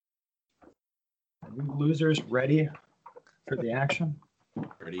losers ready for the action?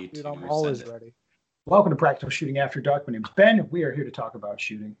 Ready Dude, to I'm always send it. ready. Welcome to Practical Shooting After Dark. My name's Ben. We are here to talk about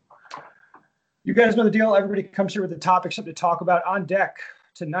shooting. You guys know the deal. Everybody comes here with a topic, something to talk about. On deck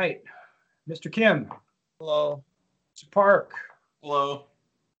tonight, Mr. Kim. Hello. Mr. Park. Hello.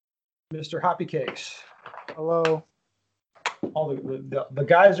 Mr. Hoppy Cakes. Hello. All the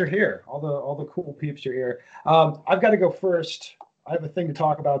guys are here. All the cool peeps are here. I've got to go first. I have a thing to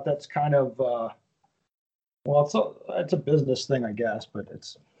talk about that's kind of it's a business thing, I guess, but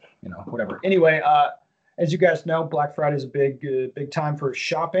it's whatever. Anyway, as you guys know, Black Friday is a big time for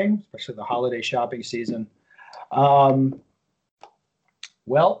shopping, especially the holiday shopping season. Well,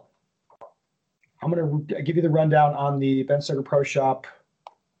 I'm going to give you the rundown on the Ben Stoker Pro Shop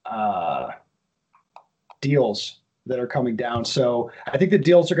deals that are coming down. So I think the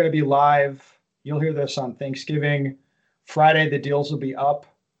deals are going to be live. You'll hear this on Thanksgiving. Friday, the deals will be up.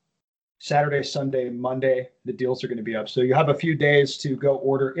 Saturday, Sunday, Monday, the deals are going to be up. So you have a few days to go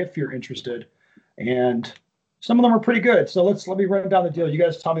order if you're interested. And some of them are pretty good. So let me run down the deal. You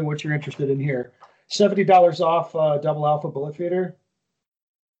guys tell me what you're interested in here. $70 off double alpha bullet feeder.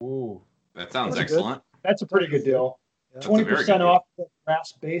 Ooh. That sounds Pretty excellent. That's a pretty good deal. Yeah. 20% off the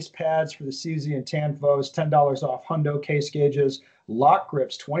brass base pads for the CZ and Tanvos, $10 off Hundo case gauges, lock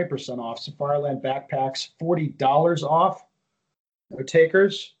grips, 20% off, Safariland backpacks, $40 off. No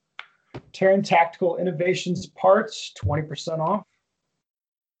takers. Terran Tactical Innovations parts, 20% off.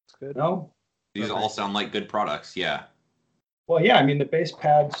 That's good. No? These all sound like good products. Yeah. Well, yeah, I mean, the base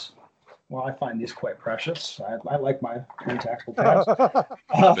pads, well, I find these quite precious. I like my Terran Tactical pads.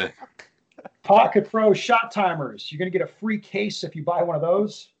 But Pocket Pro shot timers. You're going to get a free case if you buy one of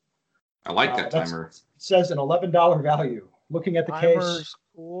those. I like that That's- timer. It says an $11 value. Looking at the Timer's case,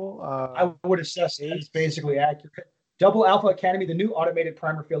 cool. I would assess that it's basically accurate. Double Alpha Academy, the new automated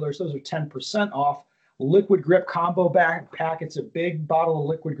primer fillers, those are 10% off. Liquid Grip combo backpack. It's a big bottle of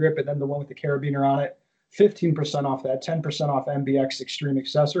Liquid Grip and then the one with the carabiner on it. 15% off that. 10% off MBX Extreme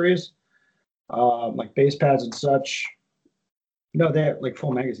accessories, like base pads and such. No, they have like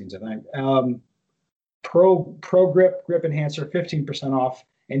full magazines, I think. Pro Grip Grip Enhancer, 15% off.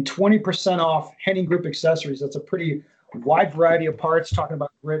 And 20% off Henning Group accessories. That's a pretty wide variety of parts, talking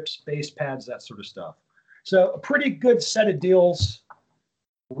about grips, base pads, that sort of stuff. So a pretty good set of deals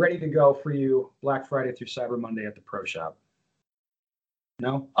ready to go for you Black Friday through Cyber Monday at the Pro Shop.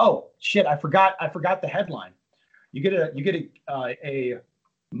 No? Oh, shit, I forgot the headline. You get a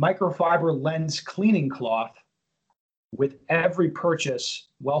microfiber lens cleaning cloth with every purchase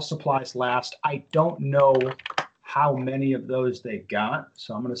while supplies last. I don't know how many of those they got,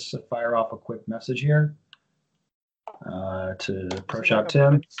 so I'm going to fire off a quick message here to Pro Shop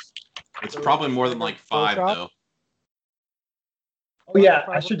Tim. It's probably more than like 5 though. Oh yeah,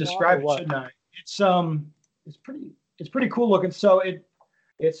 I should describe it, shouldn't I? It's pretty cool looking. So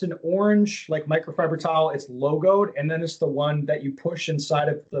it's an orange like microfiber towel. It's logoed, and then it's the one that you push inside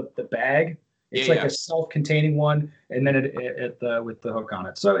of the bag. It's a self-containing one, and then with the hook on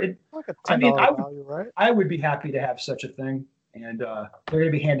it. So like a $10 value, right? I would be happy to have such a thing, and they're going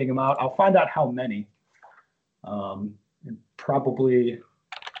to be handing them out. I'll find out how many. And probably.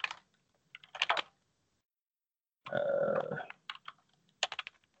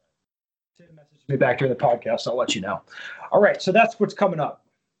 Message me back during the podcast. I'll let you know. All right, so that's what's coming up.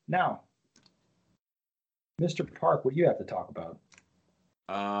 Now, Mr. Park, what do you have to talk about?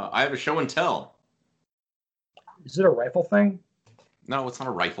 I have a show and tell. Is it a rifle thing? No, it's not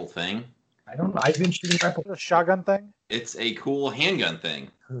a rifle thing. I don't know. I've been shooting rifle. A shotgun thing? It's a cool handgun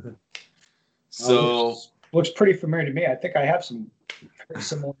thing. So looks pretty familiar to me. I think I have some very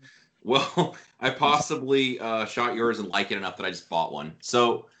similar. Well, I possibly shot yours and like it enough that I just bought one.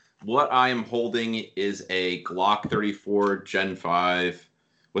 So what I am holding is a Glock 34 Gen 5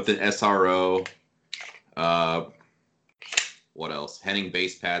 with an SRO. What else? Henning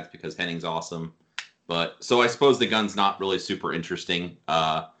base pads because Henning's awesome. But so I suppose the gun's not really super interesting.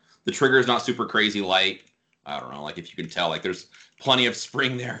 The trigger is not super crazy light. I don't know, like if you can tell, like there's plenty of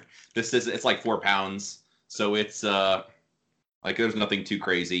spring there. It's like 4 pounds. So it's like there's nothing too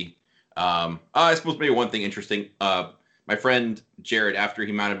crazy. I suppose maybe one thing interesting. My friend Jared, after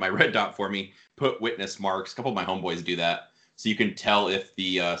he mounted my red dot for me, put witness marks. A couple of my homeboys do that, so you can tell if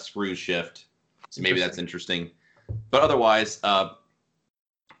the screws shift. So maybe that's interesting. But otherwise, the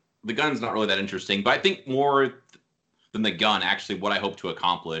gun's not really that interesting. But I think more than the gun, actually, what I hope to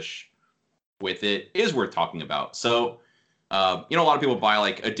accomplish with it is worth talking about. So, a lot of people buy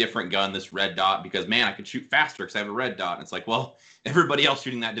like a different gun, this red dot, because man, I can shoot faster because I have a red dot. And it's like, well, everybody else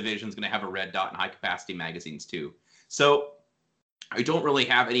shooting that division is going to have a red dot and high capacity magazines too. So I don't really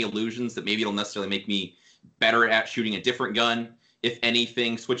have any illusions that maybe it'll necessarily make me better at shooting a different gun. If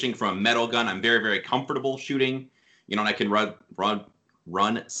anything, switching from a metal gun, I'm very, very comfortable shooting. And I can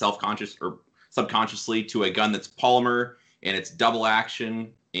run self-conscious or subconsciously to a gun that's polymer and it's double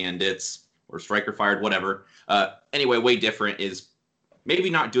action and or striker fired, whatever. Anyway, way different is maybe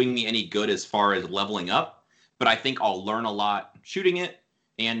not doing me any good as far as leveling up, but I think I'll learn a lot shooting it,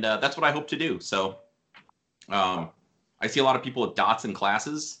 and that's what I hope to do. So I see a lot of people with dots in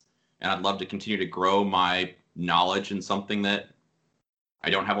classes, and I'd love to continue to grow my knowledge in something that I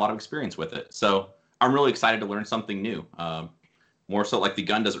don't have a lot of experience with it. So I'm really excited to learn something new. More so, like, the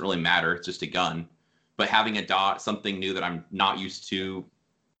gun doesn't really matter. It's just a gun. But having a dot, something new that I'm not used to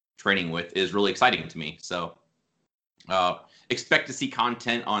training with, is really exciting to me. So expect to see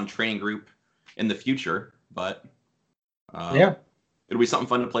content on Training Group in the future. But yeah, it'll be something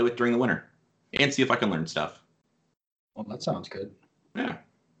fun to play with during the winter and see if I can learn stuff. Well, that sounds good. Yeah.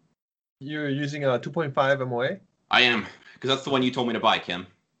 You're using a 2.5 MOA? I am, because that's the one you told me to buy, Kim.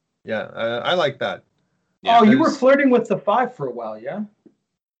 Yeah, I like that. Yeah, oh, you were flirting with the 5 for a while, yeah?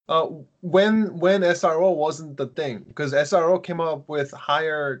 When SRO wasn't the thing, because SRO came up with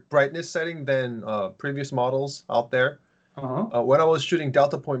higher brightness setting than previous models out there. When I was shooting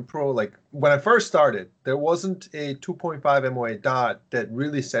Delta Point Pro, like when I first started, there wasn't a 2.5 MOA dot that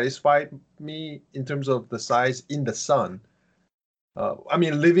really satisfied me in terms of the size in the sun. I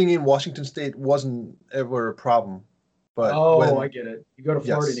mean, living in Washington State wasn't ever a problem. But I get it. You go to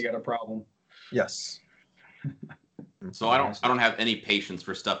Florida, Yes. and you got a problem. Yes. So I don't have any patience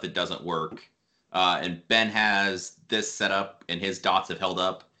for stuff that doesn't work. And Ben has this set up, and his dots have held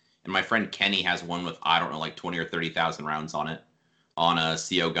up. And my friend Kenny has one with, I don't know, like 20 or 30,000 rounds on it, on a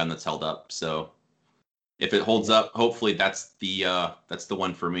CO gun that's held up. So if it holds up, hopefully that's the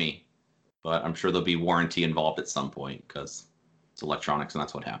one for me. But I'm sure there'll be warranty involved at some point because it's electronics and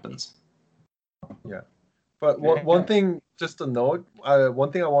that's what happens. Yeah. But one thing, just a note,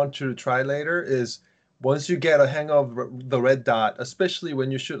 one thing I want you to try later is once you get a hang of the red dot, especially when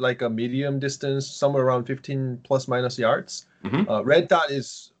you shoot like a medium distance, somewhere around 15 plus minus yards, red dot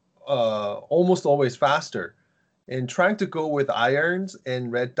is almost always faster. And trying to go with irons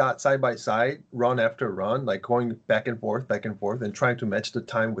and red dot side by side, run after run, like going back and forth, and trying to match the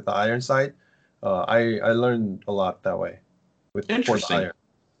time with the iron side, I learned a lot that way. Interesting.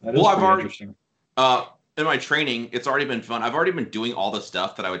 That is interesting. In my training, it's already been fun. I've already been doing all the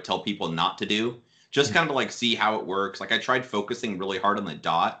stuff that I would tell people not to do, just kind of like see how it works. Like I tried focusing really hard on the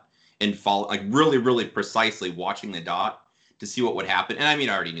dot and follow, like really, really precisely watching the dot to see what would happen. And I mean,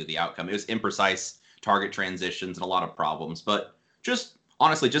 I already knew the outcome. It was imprecise target transitions and a lot of problems, but just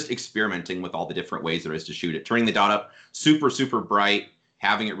honestly, just experimenting with all the different ways there is to shoot it, turning the dot up super, super bright,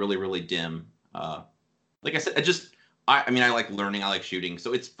 having it really, really dim. Like I said, I mean, I like learning, I like shooting.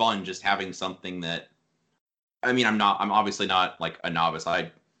 So it's fun just having something that, I mean, I'm obviously not like a novice.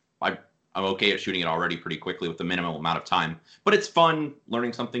 I'm okay at shooting it already pretty quickly with the minimal amount of time, but it's fun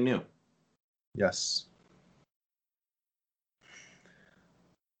learning something new. Yes.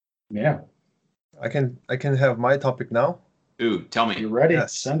 Yeah. I can have my topic now. Ooh, tell me. You ready?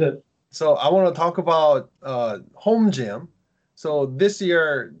 Yes. Send it. So I want to talk about home gym. So this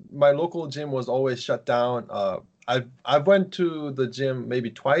year, my local gym was always shut down. I've went to the gym maybe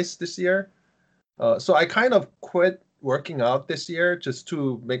twice this year. So I kind of quit working out this year just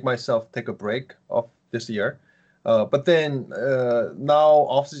to make myself take a break off this year. But then now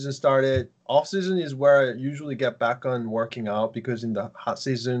off season started. Off season is where I usually get back on working out because in the hot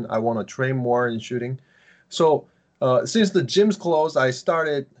season I want to train more in shooting. So since the gym's closed, I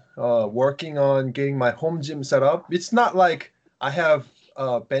started working on getting my home gym set up. It's not like I have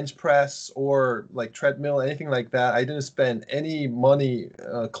bench press or like treadmill, anything like that. I didn't spend any money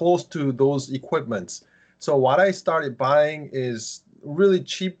close to those equipments. So what I started buying is really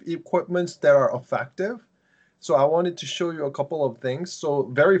cheap equipments that are effective. So I wanted to show you a couple of things. So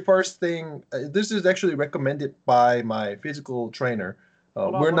very first thing, this is actually recommended by my physical trainer.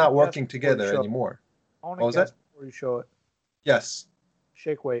 We're not working together anymore. I What was want to that? guess before you show it. Yes.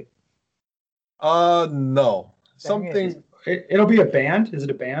 Shake weight. No. Dang it. Something. It'll be a band. Is it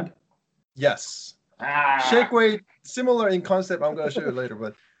a band? Yes. Ah. Shake weight, similar in concept. I'm going to show you later.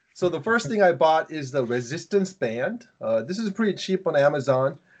 But so the first thing I bought is the resistance band. This is pretty cheap on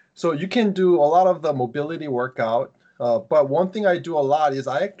Amazon. So you can do a lot of the mobility workout. But one thing I do a lot is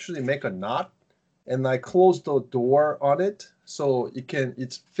I actually make a knot and I close the door on it. So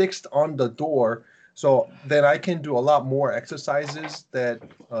it's fixed on the door. So then I can do a lot more exercises that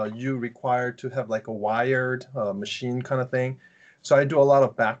you require to have like a wired machine kind of thing. So I do a lot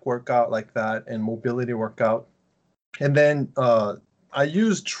of back workout like that and mobility workout. And then I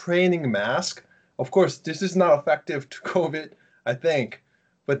use training mask. Of course, this is not effective to COVID, I think,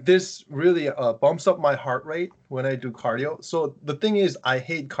 but this really bumps up my heart rate when I do cardio. So the thing is, I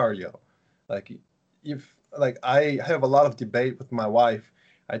hate cardio. Like if like I have a lot of debate with my wife.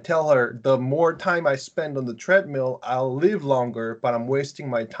 I tell her the more time I spend on the treadmill, I'll live longer, but I'm wasting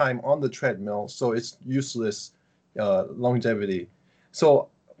my time on the treadmill, so it's useless longevity. So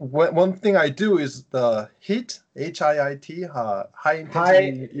one thing I do is the HIIT, high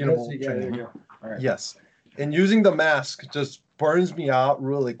intensity interval Yeah, there training. you go. All right. Yes, and using the mask just burns me out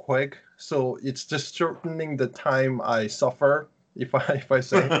really quick. So it's just shortening the time I suffer, if I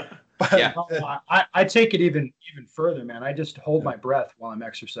say. But, Yeah. I take it even further, man. I just hold my breath while I'm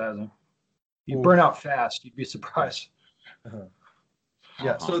exercising. You Oof. burn out fast. You'd be surprised.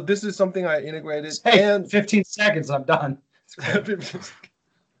 Yeah. So this is something I integrated. Hey, And 15 seconds, I'm done.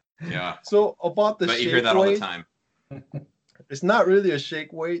 Yeah. So about the But you shake hear that all the weight, time. it's not really a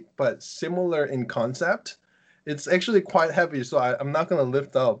shake weight, but similar in concept. It's actually quite heavy, so I'm not gonna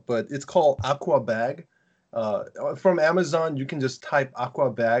lift up, but it's called Aqua Bag. From Amazon, you can just type Aqua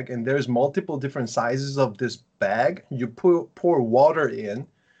Bag, and there's multiple different sizes of this bag. You pour water in.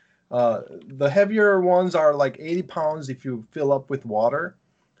 The heavier ones are like 80 pounds if you fill up with water.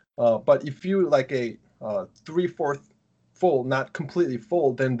 But if you like a 3/4 full, not completely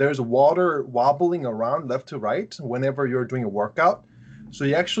full, then there's water wobbling around left to right whenever you're doing a workout. So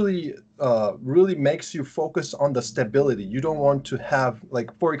you actually really makes you focus on the stability. You don't want to have, like,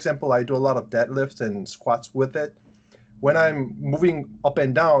 for example, I do a lot of deadlifts and squats with it. When I'm moving up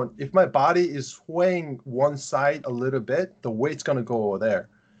and down, if my body is swaying one side a little bit, the weight's gonna go over there.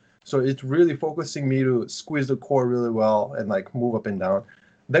 So it's really focusing me to squeeze the core really well and like move up and down.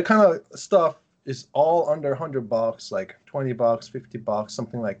 That kind of stuff is all under $100, like $20, $50,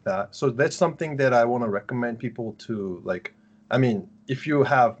 something like that. So that's something that I want to recommend people to, like. I mean, if you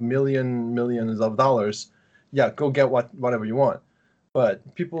have millions of dollars, yeah, go get whatever you want. But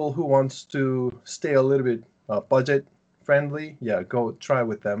people who wants to stay a little bit budget friendly, yeah, go try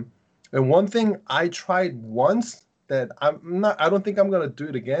with them. And one thing I tried once that I don't think I'm gonna do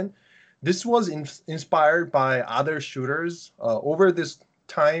it again. This was inspired by other shooters. Over this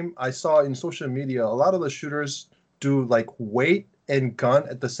time, I saw in social media a lot of the shooters do like weight and gun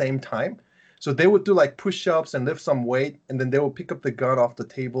at the same time. So they would do like push-ups and lift some weight, and then they would pick up the gun off the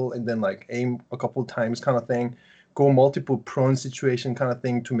table and then like aim a couple times, kind of thing. Go multiple prone situation, kind of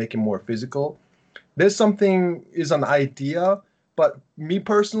thing, to make it more physical. There's something is an idea, but me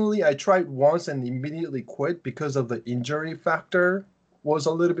personally, I tried once and immediately quit because of the injury factor. Was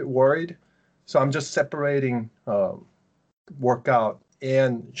a little bit worried, so I'm just separating workout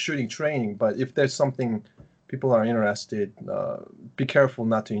and shooting training. But if there's something people are interested, be careful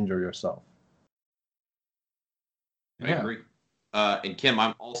not to injure yourself. I agree. And Kim,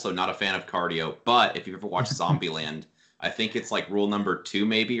 I'm also not a fan of cardio, but if you've ever watched Zombieland, I think it's like rule number 2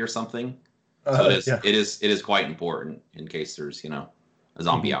 maybe or something. So it is quite important in case there's, a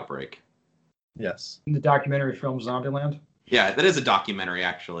zombie outbreak. Yes. In the documentary film Zombieland? Yeah, that is a documentary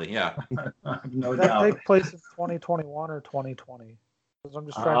actually. Yeah. No That doubt. take place in 2021 or 2020? Because I'm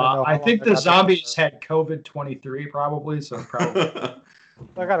just trying to know. I think the zombies had COVID-23 probably, so probably.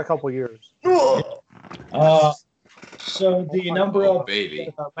 I got a couple years. So the number of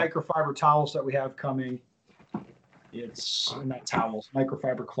baby. Microfiber towels that we have coming, it's not towels,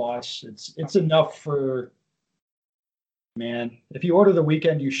 microfiber cloths. It's enough for, man. If you order the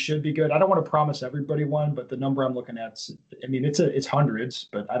weekend, you should be good. I don't want to promise everybody one, but the number I'm looking at, it's hundreds,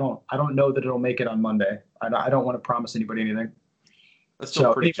 but I don't know that it'll make it on Monday. I don't want to promise anybody anything. That's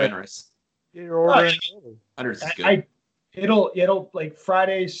still pretty generous. You're ordering early. Hundreds is good. It'll like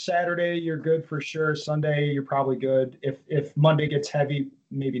Friday, Saturday, you're good for sure. Sunday, you're probably good. If Monday gets heavy,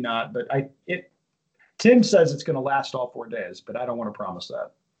 maybe not. But Tim says it's going to last all 4 days, but I don't want to promise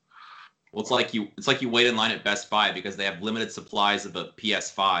that. Well, it's like you wait in line at Best Buy because they have limited supplies of a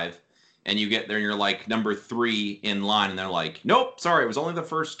PS5, and you get there and you're like number 3 in line, and they're like, nope, sorry, it was only the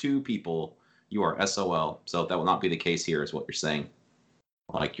first 2 people. You are SOL. So that will not be the case here, is what you're saying.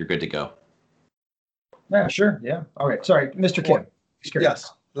 Like, you're good to go. Yeah, sure. Yeah. All right. Sorry, Mr. Kim.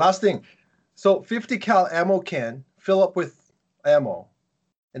 Yes. Last thing. So 50 cal ammo can, fill up with ammo,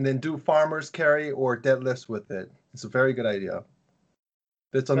 and then do farmer's carry or deadlifts with it. It's a very good idea.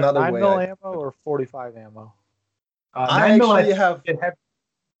 That's another 9mm ammo or 45 ammo? I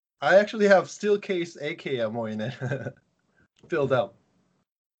actually have steel case AK ammo in it, filled up.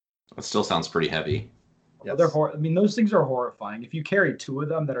 That still sounds pretty heavy. Yes. Those things are horrifying. If you carry 2 of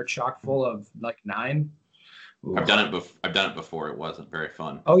them that are chock full of like 9. I've done it before. It wasn't very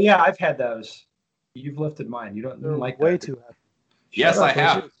fun. Oh yeah, I've had those. You've lifted mine. You don't They're like way that. too heavy. Yes, Shut I up,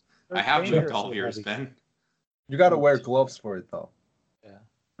 have. They're I have moved all of dangerously yours, heavy. Ben. You got to wear gloves for it though. Yeah.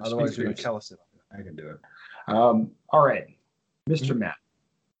 Otherwise, you're Speak gonna for callus it. I can do it. All right, Mr. Matt.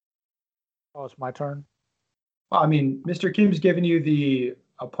 Oh, it's my turn. Well, I mean, Mr. Kim's giving you the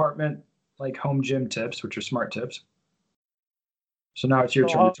apartment like home gym tips, which are smart tips. So now it's your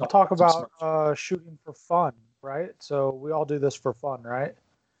So turn I'll to talk some about smart- shooting for fun, right? So we all do this for fun, right?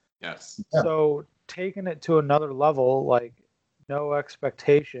 Yes. Yeah. So taking it to another level, like no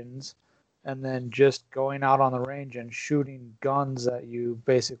expectations, and then just going out on the range and shooting guns that you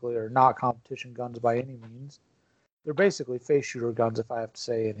basically are not competition guns by any means. They're basically face shooter guns, if I have to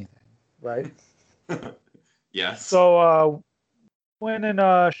say anything, right? Yes. So went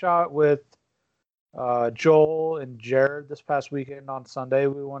and shot with Joel and Jared this past weekend on Sunday.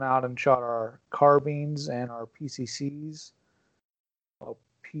 We went out and shot our carbines and our PCCs. Well,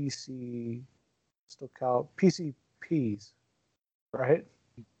 PCPs, right?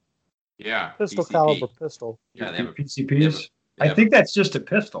 Yeah. Pistol PCP. caliber pistol, Yeah, they have a, PCPs. they have a- they I have think that's just a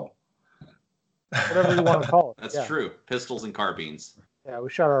pistol. whatever you want to call it. That's yeah. true. Pistols and carbines. Yeah, we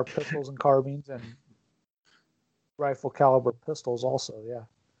shot our pistols and carbines and rifle caliber pistols also. Yeah.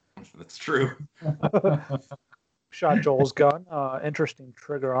 That's true. Shot Joel's gun. Interesting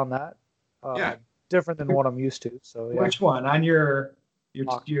trigger on that. Yeah. Different than what I'm used to. So yeah. Which one on your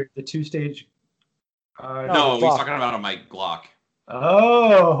Glock. the 2-stage? No. No, the he's Glock. talking about on my Glock.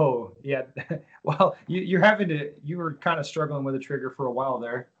 Oh, yeah. Well, you were kind of struggling with a trigger for a while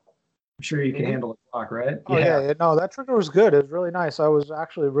there. I'm sure you can Me? handle a Glock, right? Oh yeah. No, that trigger was good. It was really nice. I was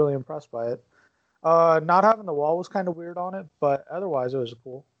actually really impressed by it. Not having the wall was kind of weird on it, but otherwise it was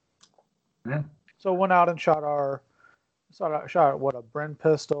cool. Yeah. So went out and shot a Bren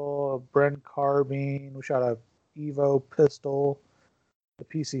pistol, a Bren carbine. We shot a Evo pistol, the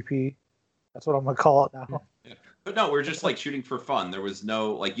PCP. That's what I'm gonna call it now. Yeah. But no, we're just like shooting for fun. There was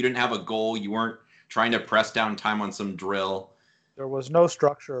no like you didn't have a goal. You weren't trying to press down time on some drill. There was no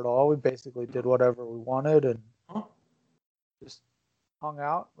structure at all. We basically did whatever we wanted and Huh. just hung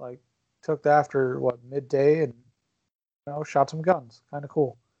out. Like took after midday and shot some guns. Kind of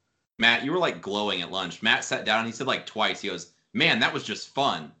cool. Matt, you were like glowing at lunch. Matt sat down and he said like twice, he goes, "Man, that was just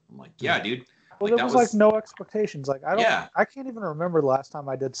fun." I'm like, "Yeah, dude." Well, Like, there that was like was- no expectations. Like Yeah. I can't even remember the last time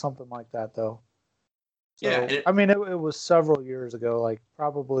I did something like that though. So, Yeah, and it- I mean, it was several years ago, like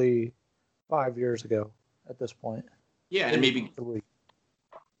probably 5 years ago at this point. Yeah, and maybe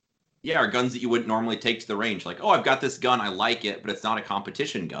are guns that you wouldn't normally take to the range. Like, oh, I've got this gun, I like it, but it's not a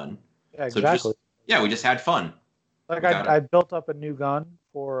competition gun. Yeah, So exactly. we just had fun. Like we got I built up a new gun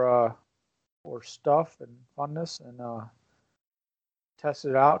for stuff and funness and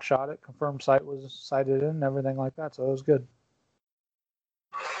tested it out, shot it, confirmed sight was sighted in, and everything like that. So it was good.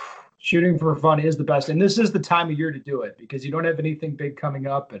 Shooting for fun is the best, and this is the time of year to do it because you don't have anything big coming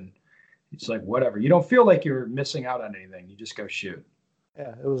up, and it's like whatever. You don't feel like you're missing out on anything. You just go shoot.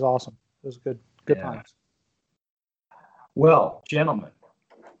 Yeah, it was awesome. It was good Yeah. times. Well, gentlemen,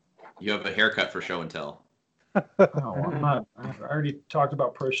 You have a haircut for show and tell. no, I'm not. I've already talked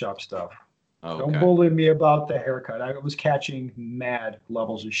about pro shop stuff. Oh, Don't okay. bully me about the haircut. I was catching mad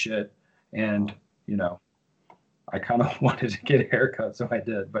levels of shit, and I kind of wanted to get a haircut, so I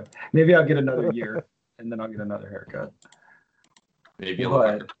did. But maybe I'll get another year, and then I'll get another haircut. Maybe you'll look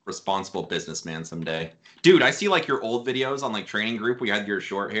like a responsible businessman someday. Dude, I see like your old videos on like training group where you had your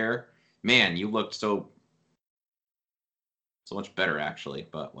short hair. Man, you looked so much better actually,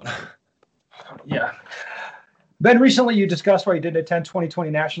 but whatever. Yeah. Ben, recently you discussed why you didn't attend 2020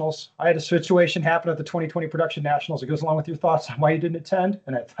 Nationals. I had a situation happen at the 2020 Production Nationals. It goes along with your thoughts on why you didn't attend,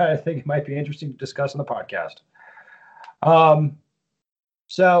 and I think it might be interesting to discuss on the podcast.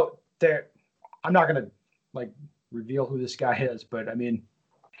 So there, I'm not going to like reveal who this guy is, but I mean,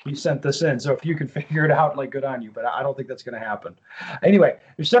 he sent this in. So if you can figure it out, like good on you, but I don't think that's going to happen. Anyway,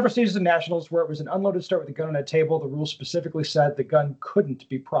 there's several stages of Nationals where it was an unloaded start with a gun on a table. The rules specifically said the gun couldn't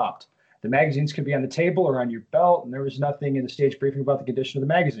be propped. The magazines could be on the table or on your belt, and there was nothing in the stage briefing about the condition of the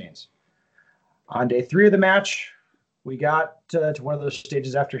magazines. On day 3 of the match, we got to one of those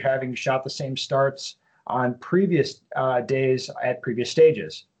stages after having shot the same starts on previous days at previous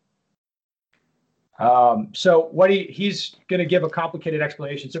stages. So what he's going to give a complicated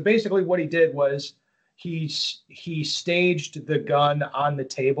explanation. So basically what he did was he staged the gun on the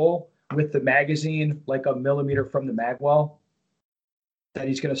table with the magazine like a millimeter from the mag well that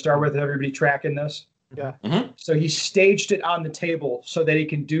he's going to start with, everybody tracking this. Yeah. Mm-hmm. So he staged it on the table so that he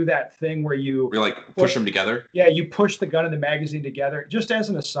can do that thing where you like push them together. Yeah, you push the gun and the magazine together. Just as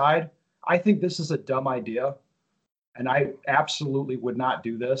an aside, I think this is a dumb idea, and I absolutely would not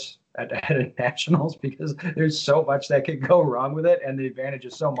do this. at nationals because there's so much that could go wrong with it, and the advantage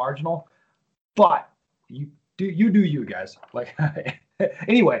is so marginal. But you do you guys like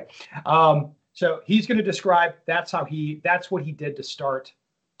anyway. So he's going to describe that's what he did to start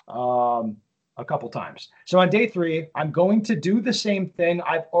a couple times. So on day 3, I'm going to do the same thing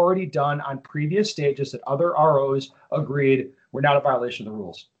I've already done on previous stages that other ROs agreed were not a violation of the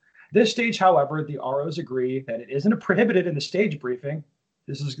rules. This stage, however, the ROs agree that it isn't prohibited in the stage briefing.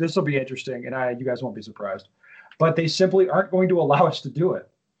 This will be interesting, and you guys won't be surprised. But they simply aren't going to allow us to do it.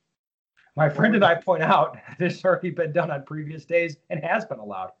 My friend and I point out this has already been done on previous days and has been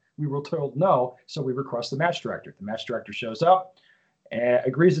allowed. We were told no, so we request the match director. The match director shows up and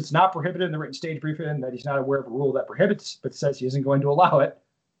agrees it's not prohibited in the written stage briefing and that he's not aware of a rule that prohibits, but says he isn't going to allow it.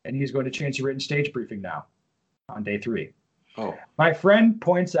 And he's going to change the written stage briefing now on day 3. Oh. My friend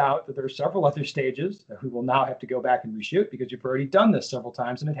points out that there are several other stages that we will now have to go back and reshoot because you've already done this several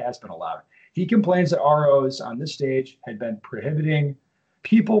times and it has been allowed. He complains that ROs on this stage had been prohibiting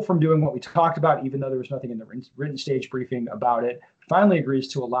people from doing what we talked about, even though there was nothing in the written stage briefing about it. Finally agrees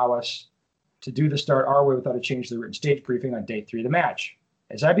to allow us to do the start our way without a change to the written stage briefing on day 3 of the match.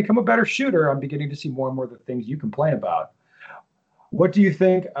 As I become a better shooter, I'm beginning to see more and more of the things you complain about. What do you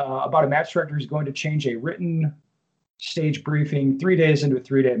think about a match director who's going to change a written stage briefing 3 days into a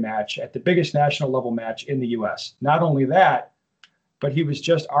 3-day match at the biggest national level match in the U.S.? Not only that, but he was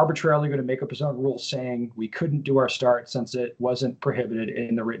just arbitrarily going to make up his own rules saying we couldn't do our start since it wasn't prohibited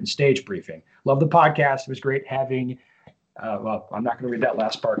in the written stage briefing. Love the podcast. It was great having, well, I'm not going to read that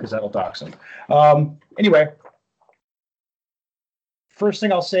last part because that'll dox him. Anyway, first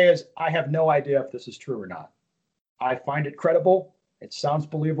thing I'll say is I have no idea if this is true or not. I find it credible. It sounds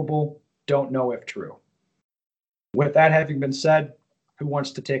believable. Don't know if true. With that having been said, who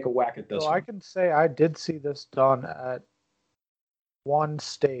wants to take a whack at this? So I can say I did see this done at one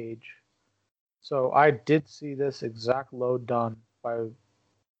stage. So I did see this exact load done by a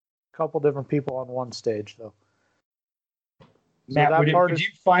couple different people on one stage, though. Matt, would you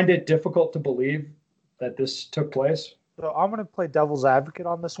find it difficult to believe that this took place? So I'm going to play devil's advocate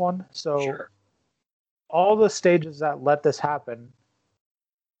on this one. So Sure. All the stages that let this happen,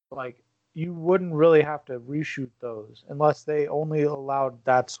 like, you wouldn't really have to reshoot those unless they only allowed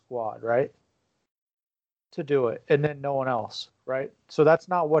that squad, right, to do it, and then no one else, right? So that's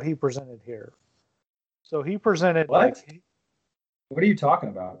not what he presented here. So he presented what? What are you talking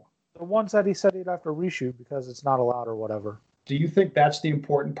about? The ones that he said he'd have to reshoot because it's not allowed or whatever. Do you think that's the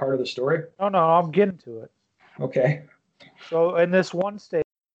important part of the story? No, I'm getting to it. Okay. So in this one stage,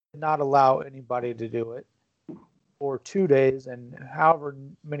 did not allow anybody to do it for 2 days and however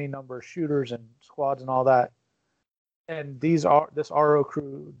many number of shooters and squads and all that. And this RO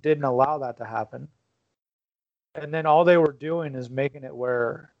crew didn't allow that to happen. And then all they were doing is making it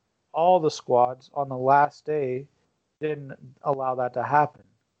where all the squads on the last day didn't allow that to happen.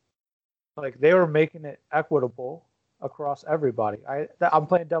 Like, they were making it equitable across everybody. I'm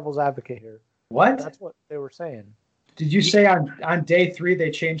playing devil's advocate here. What? That's what they were saying. Did you say on day 3 they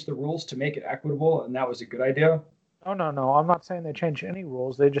changed the rules to make it equitable and that was a good idea? No. I'm not saying they changed any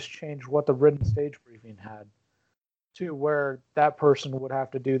rules. They just changed what the written stage briefing had to where that person would have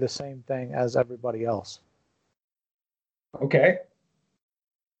to do the same thing as everybody else. Okay.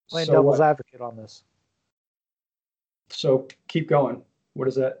 Playing devil's advocate on this. So keep going. What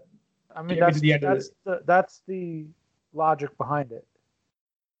is that? I mean, that's the logic behind it.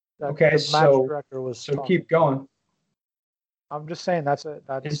 Okay, so keep going. I'm just saying that's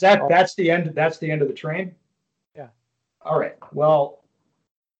the end. That's the end of the train. Yeah. All right. Well,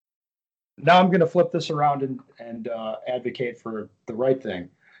 now I'm going to flip this around and advocate for the right thing.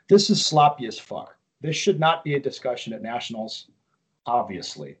 This is sloppy as fuck. This should not be a discussion at nationals.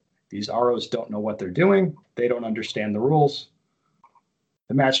 Obviously, these ROs don't know what they're doing. They don't understand the rules.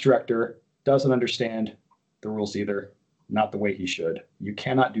 The match director doesn't understand the rules either. Not the way he should. You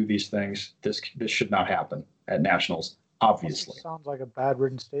cannot do these things. This should not happen at nationals. Obviously. Sounds like a bad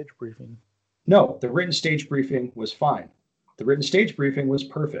written stage briefing. No, the written stage briefing was fine. The written stage briefing was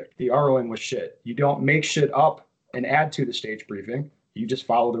perfect. The ROing was shit. You don't make shit up and add to the stage briefing. You just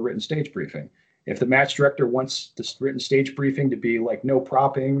follow the written stage briefing. If the match director wants this written stage briefing to be like no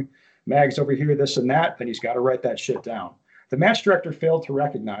propping, mags over here, this and that, then he's got to write that shit down. The match director failed to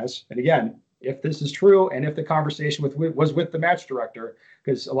recognize, and again, if this is true and if the conversation was with the match director,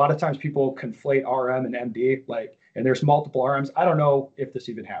 because a lot of times people conflate RM and MD, like, and there's multiple RMs. I don't know if this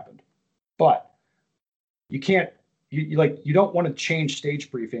even happened, but you can't, you don't want to change stage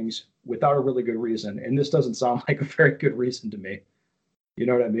briefings without a really good reason. And this doesn't sound like a very good reason to me. You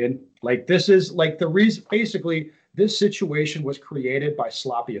know what I mean? Like, this is like the reason, basically This situation was created by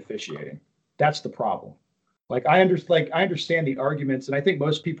sloppy officiating. That's the problem. I understand the arguments, and I think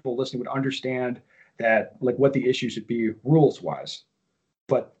most people listening would understand that like what the issue should be rules wise.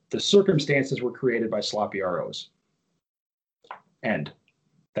 But the circumstances were created by sloppy ROs. And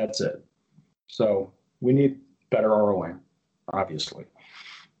that's it. So we need better ROing, obviously,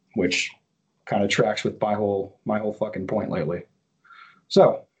 which kind of tracks with my whole fucking point lately.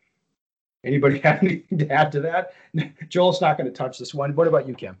 So anybody have anything to add to that? Joel's not going to touch this one. What about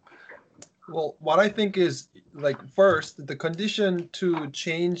you, Kim? Well, what I think is like first, the condition to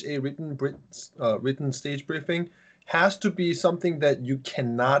change a written stage briefing has to be something that you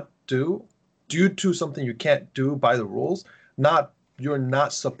cannot do due to something you can't do by the rules, not you're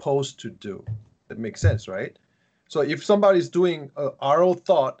not supposed to do. That makes sense, right? So if somebody's doing a RO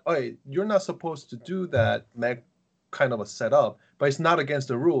thought, hey, you're not supposed to do that, kind of a setup, but it's not against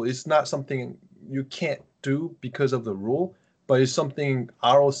the rule. It's not something you can't do because of the rule, but it's something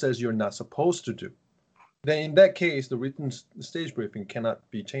RO says you're not supposed to do. Then in that case, the written stage briefing cannot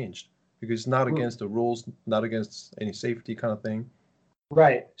be changed because it's not against the rules, not against any safety kind of thing.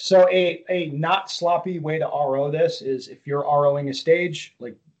 Right. So a not sloppy way to RO this is if you're ROing a stage,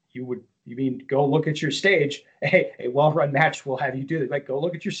 like you mean go look at your stage. Hey, a well-run match will have you do that. Like go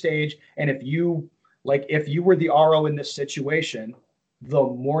look at your stage, and if you were the RO in this situation, the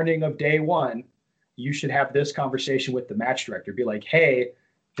morning of day one, you should have this conversation with the match director. Be like, hey,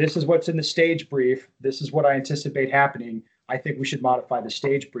 this is what's in the stage brief. This is what I anticipate happening. I think we should modify the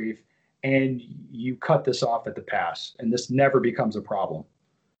stage brief. And you cut this off at the pass, and this never becomes a problem.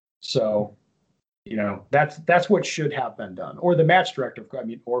 So, that's what should have been done. Or the match director,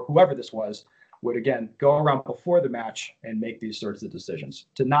 or whoever this was, would again go around before the match and make these sorts of decisions.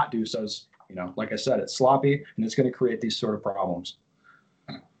 To not do so is, like I said, it's sloppy and it's going to create these sort of problems.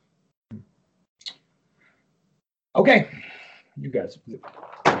 Okay, you guys,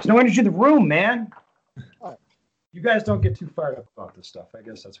 there's no energy in the room, man. You guys don't get too fired up about this stuff. I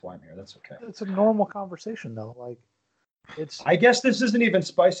guess that's why I'm here. That's okay. It's a normal conversation, though. Like, it's I guess this isn't even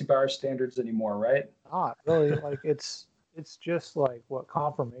Spicy Bar standards anymore, right? not really. Like, it's just like what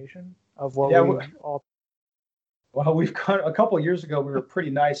confirmation of what Yeah, we well- all. Well, we've got a couple of years ago, we were pretty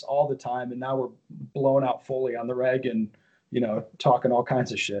nice all the time, and now we're blown out fully on the reg and, talking all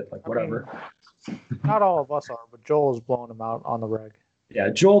kinds of shit, like whatever. Not all of us are, but Joel is blowing them out on the reg. Yeah,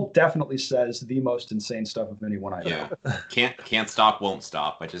 Joel definitely says the most insane stuff of anyone I know. Yeah. Can't stop, won't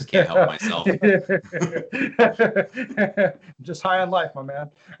stop. I just can't help myself. Just high on life, my man.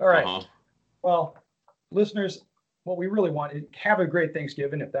 All right. Uh-huh. Well, listeners, what we really want is have a great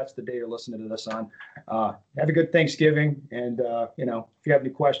Thanksgiving if that's the day you're listening to this on. Have a good Thanksgiving, and if you have any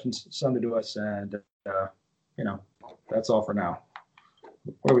questions, send them to us, and that's all for now.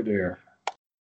 What do we do here?